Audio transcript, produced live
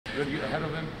Good, you ahead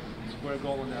of him, square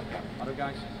goal in that gap. Other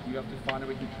guys, you have to find a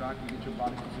way to track and get your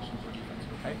body position for defense,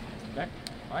 okay? Okay?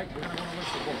 All right, we're going to go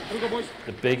to the ball. Here we go, boys.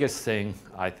 The biggest thing,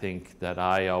 I think, that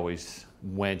I always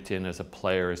went in as a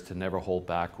player is to never hold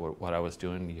back what I was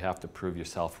doing. You have to prove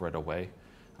yourself right away.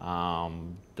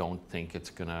 Don't think it's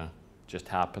going to just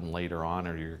happen later on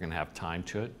or you're going to have time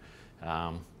to it.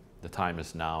 The time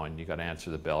is now, and you got to answer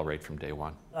the bell right from day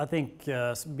one. I think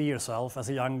be yourself as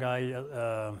a young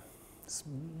guy.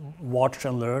 Watch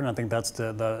and learn. I think that's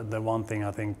the one thing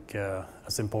I think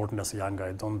is important as a young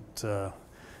guy. Don't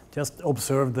just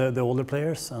observe the older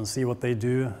players and see what they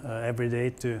do every day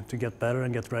to get better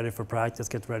and get ready for practice,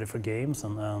 get ready for games,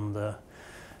 and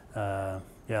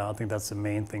yeah, I think that's the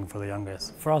main thing for the young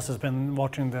guys. For us, it's been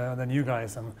watching the new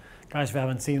guys and guys we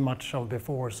haven't seen much of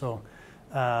before. So.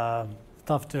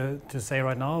 Tough to say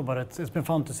right now, but it's been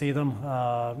fun to see them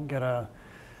get a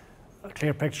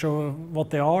clear picture of what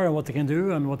they are and what they can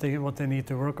do and what they need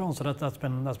to work on. So that's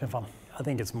been fun. I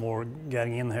think it's more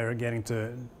getting in here, getting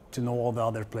to know all the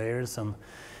other players and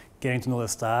getting to know the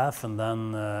staff, and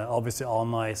then obviously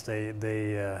on ice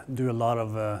they do a lot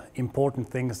of important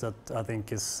things that I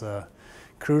think is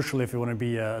crucial if you want to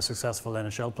be a successful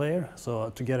NHL player. So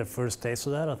to get a first taste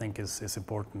of that, I think is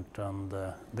important. And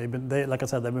like I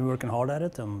said, they've been working hard at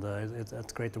it, and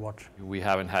it's great to watch. We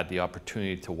haven't had the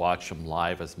opportunity to watch them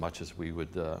live as much as we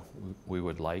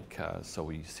would like. So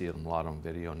we see them a lot on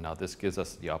video. Now this gives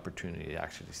us the opportunity to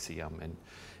actually see them,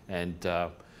 and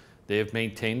they have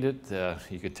maintained it.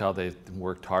 You could tell they've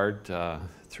worked hard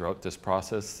throughout this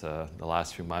process the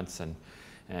last few months,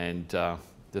 and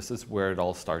this is where it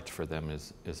all starts for them,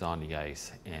 is on the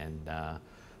ice. And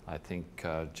I think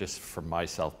just for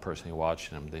myself personally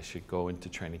watching them, they should go into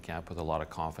training camp with a lot of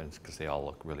confidence because they all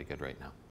look really good right now.